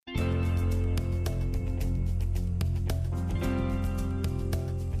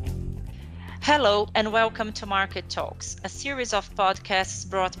Hello and welcome to Market Talks, a series of podcasts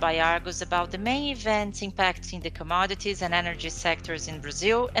brought by Argos about the main events impacting the commodities and energy sectors in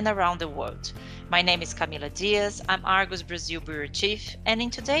Brazil and around the world. My name is Camila Dias, I'm Argos Brazil Bureau Chief, and in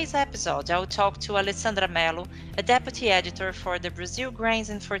today's episode I'll talk to Alessandra Mello, a deputy editor for the Brazil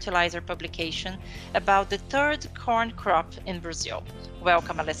Grains and Fertilizer publication, about the third corn crop in Brazil.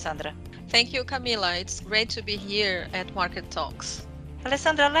 Welcome, Alessandra. Thank you, Camila. It's great to be here at Market Talks.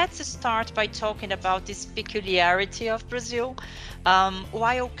 Alessandra, let's start by talking about this peculiarity of Brazil.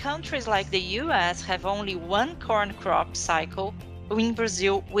 While countries like the US have only one corn crop cycle, in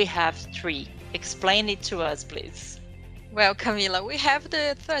Brazil we have three. Explain it to us, please. Well, Camila, we have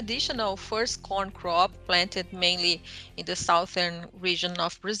the traditional first corn crop planted mainly in the southern region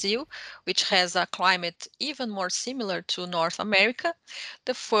of Brazil, which has a climate even more similar to North America.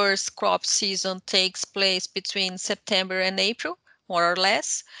 The first crop season takes place between September and April, more or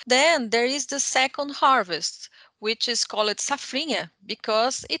less. Then there is the second harvest, which is called safrinha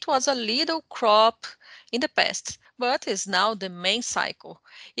because it was a little crop in the past, but is now the main cycle.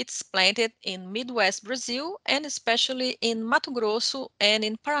 It's planted in Midwest Brazil and especially in Mato Grosso and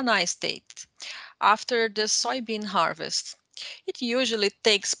in Paraná state after the soybean harvest. It usually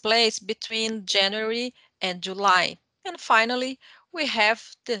takes place between January and July. And finally, we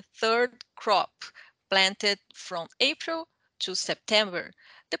have the third crop planted from April to September.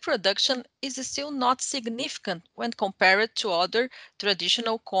 The production is still not significant when compared to other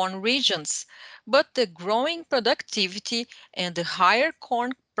traditional corn regions, but the growing productivity and the higher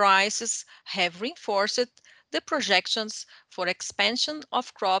corn prices have reinforced the projections for expansion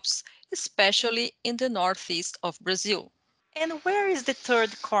of crops, especially in the northeast of Brazil, And where is the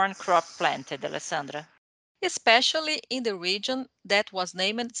third corn crop planted, Alessandra? especially in the region that was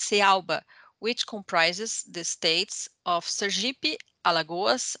named Cealba, which comprises the states of Sergipe,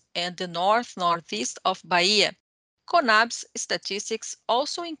 Alagoas, and the northeast of Bahia. CONAB's statistics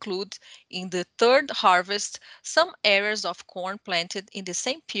also include in the third harvest some areas of corn planted in the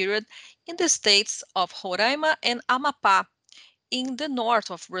same period in the states of Roraima and Amapá in the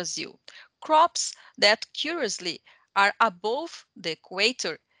north of Brazil. Crops that curiously are above the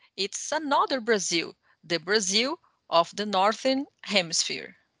equator. It's another Brazil, the Brazil of the northern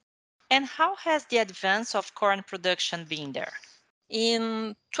hemisphere. And how has the advance of corn production been there?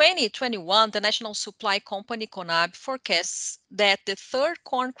 In 2021, the National Supply Company CONAB forecasts that the third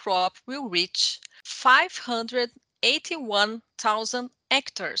corn crop will reach 581,000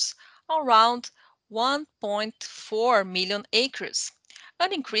 hectares, around 1.4 million acres,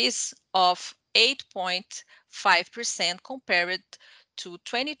 an increase of 8.5% compared to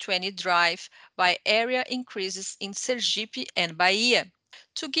 2020 drive by area increases in Sergipe and Bahia.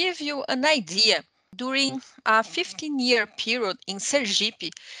 To give you an idea, during a 15-year period in Sergipe,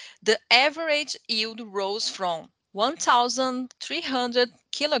 the average yield rose from 1,300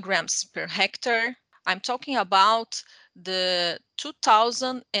 kilograms per hectare. I'm talking about the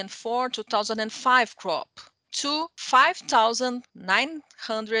 2004-2005 crop to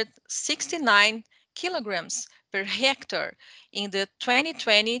 5,969 kilograms per hectare in the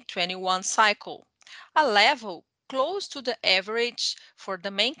 2020-21 cycle, a level close to the average for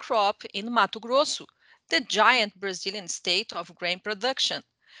the main crop in Mato Grosso, the giant Brazilian state of grain production.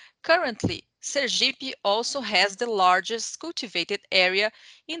 Currently, Sergipe also has the largest cultivated area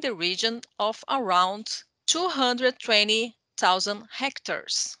in the region of around 220,000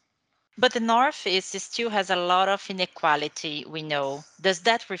 hectares. But the Northeast still has a lot of inequality, we know. Does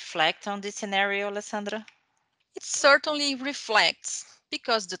that reflect on this scenario, Alessandra? It certainly reflects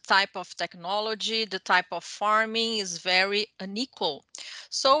because the type of technology, the type of farming is very unequal.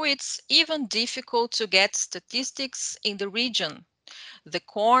 So it's even difficult to get statistics in the region. The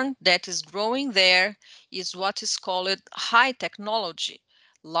corn that is growing there is what is called high technology,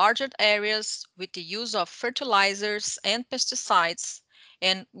 larger areas with the use of fertilizers and pesticides,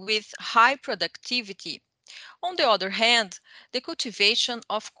 and with high productivity. On the other hand, the cultivation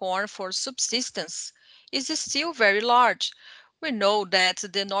of corn for subsistence is still very large. We know that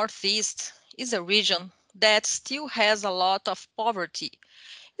the Northeast is a region that still has a lot of poverty,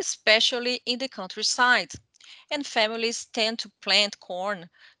 especially in the countryside, and families tend to plant corn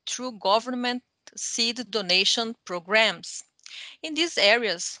through government seed donation programs. In these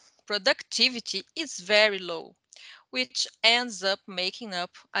areas, productivity is very low, which ends up making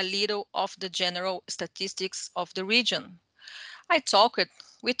up a little of the general statistics of the region. I talked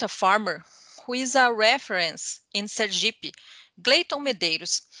with a farmer who is a reference in Sergipe, Gleiton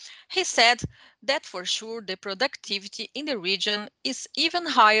Medeiros. He said that for sure the productivity in the region is even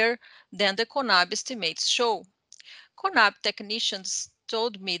higher than the CONAB estimates show. CONAB technicians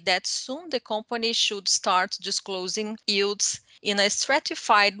told me that soon the company should start disclosing yields in a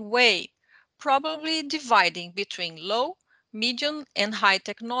stratified way, probably dividing between low, medium, and high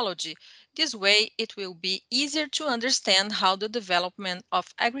technology. This way, it will be easier to understand how the development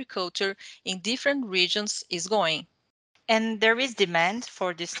of agriculture in different regions is going. And there is demand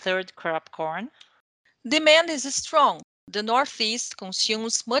for this third crop corn. Demand is strong. The Northeast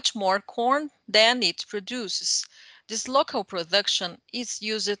consumes much more corn than it produces. This local production is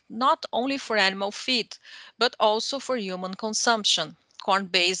used not only for animal feed, but also for human consumption.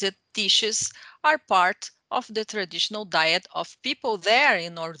 Corn-based dishes are part of the traditional diet of people there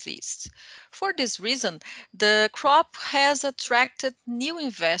in Northeast. For this reason, the crop has attracted new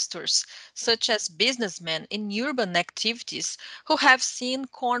investors, such as businessmen in urban activities who have seen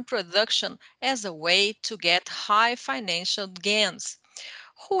corn production as a way to get high financial gains.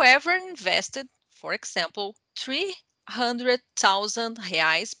 Whoever invested, for example, 300,000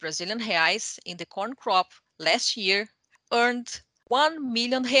 reais, Brazilian reais, in the corn crop last year earned 1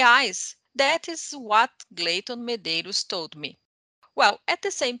 million reais. That is what Gleiton Medeiros told me. Well, at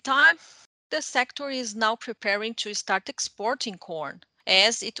the same time, the sector is now preparing to start exporting corn,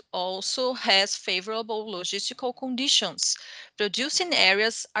 as it also has favorable logistical conditions. Producing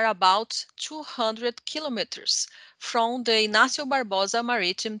areas are about 200 kilometers from the Inácio Barbosa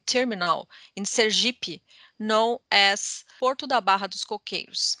Maritime Terminal in Sergipe, known as Porto da Barra dos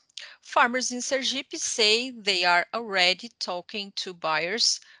Coqueiros. Farmers in Sergipe say they are already talking to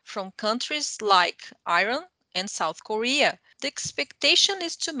buyers from countries like Iran and South Korea. The expectation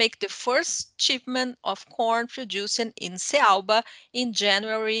is to make the first shipment of corn produced in Cealba in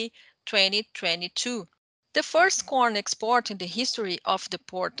January 2022. The first corn export in the history of the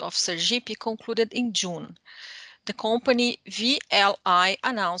port of Sergipe concluded in June. The company VLI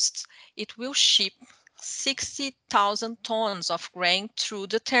announced it will ship 60,000 tons of grain through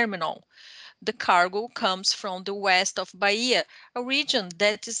the terminal. The cargo comes from the west of Bahia, a region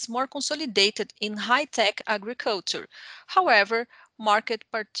that is more consolidated in high-tech agriculture. However, market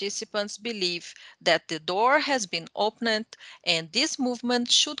participants believe that the door has been opened and this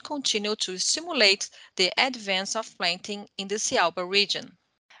movement should continue to stimulate the advance of planting in the Cialba region.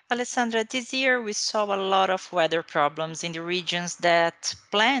 Alessandra, this year we saw a lot of weather problems in the regions that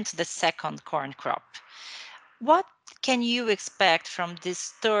plant the second corn crop. What can you expect from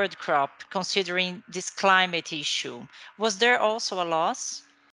this third crop considering this climate issue? Was there also a loss?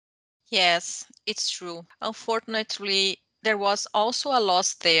 Yes, it's true. Unfortunately, there was also a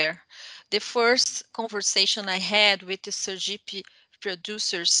loss there. The first conversation I had with the Sergipe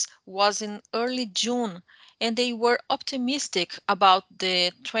producers was in early June, and they were optimistic about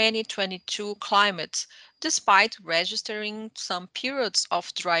the 2022 climate, despite registering some periods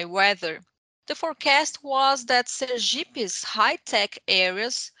of dry weather. The forecast was that Sergipe's high-tech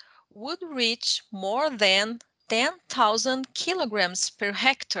areas would reach more than 10,000 kilograms per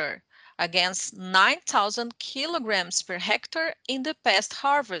hectare against 9,000 kilograms per hectare in the past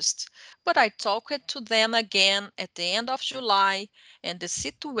harvest. But I talked to them again at the end of July, and the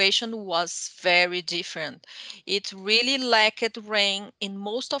situation was very different. It really lacked rain in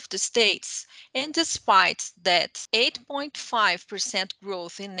most of the states, and despite that 8.5%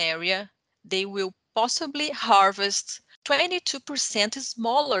 growth in area, they will possibly harvest 22%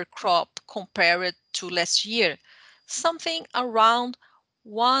 smaller crop compared to last year, something around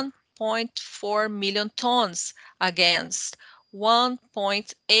 1.4 million tons against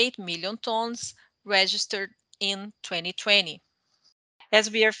 1.8 million tons registered in 2020. As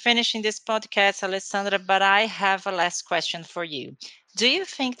we are finishing this podcast, Alessandra, but I have a last question for you. Do you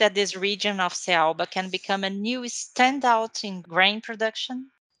think that this region of Cealba can become a new standout in grain production?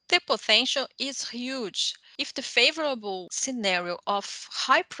 The potential is huge. If the favorable scenario of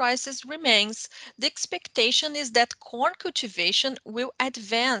high prices remains, the expectation is that corn cultivation will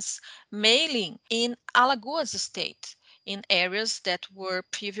advance, mainly in Alagoas state, in areas that were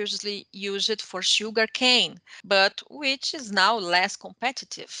previously used for sugar cane, but which is now less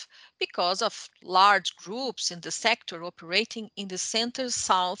competitive because of large groups in the sector operating in the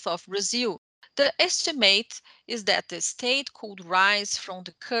center-south of Brazil. The estimate is that the state could rise from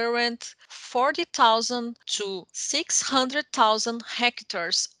the current 40,000 to 600,000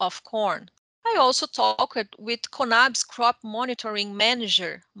 hectares of corn. I also talked with CONAB's crop monitoring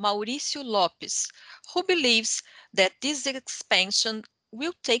manager, Mauricio Lopes, who believes that this expansion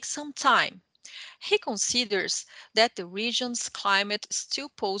will take some time. He considers that the region's climate still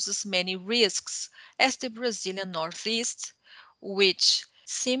poses many risks, as the Brazilian Northeast, which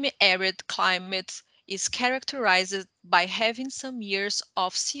semi-arid climate is characterized by having some years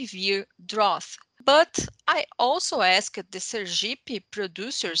of severe drought. But I also asked the Sergipe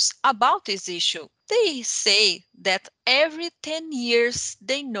producers about this issue. They say that every 10 years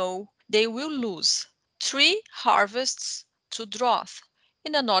they know they will lose 3 harvests to drought.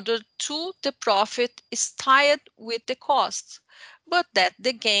 In another 2, the profit is tied with the cost, but that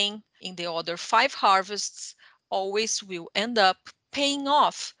the gain in the other 5 harvests always will end up paying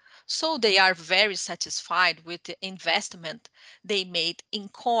off. So they are very satisfied with the investment they made in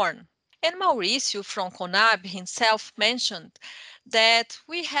corn. And Mauricio from Conab himself mentioned that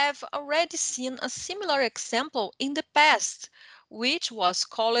we have already seen a similar example in the past, which was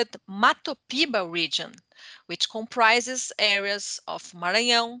called Mato Piba region, which comprises areas of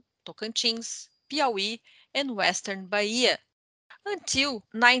Maranhão, Tocantins, Piauí, and Western Bahia. Until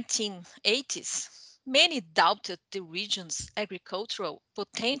 1980s, many doubted the region's agricultural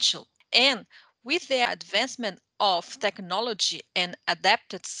potential, and with the advancement of technology and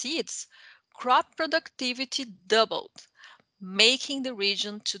adapted seeds, crop productivity doubled, making the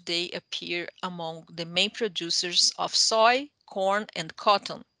region today appear among the main producers of soy, corn, and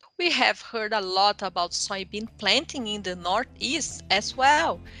cotton. We have heard a lot about soybean planting in the Northeast as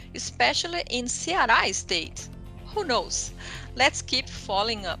well, especially in Ceará state. Who knows? Let's keep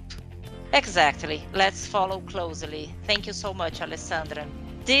following up. Exactly. Let's follow closely. Thank you so much, Alessandra.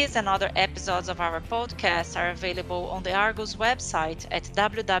 These and other episodes of our podcast are available on the Argos website at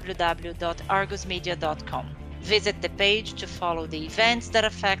www.argosmedia.com. Visit the page to follow the events that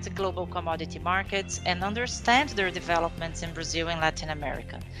affect global commodity markets and understand their developments in Brazil and Latin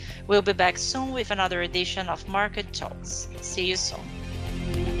America. We'll be back soon with another edition of Market Talks. See you soon.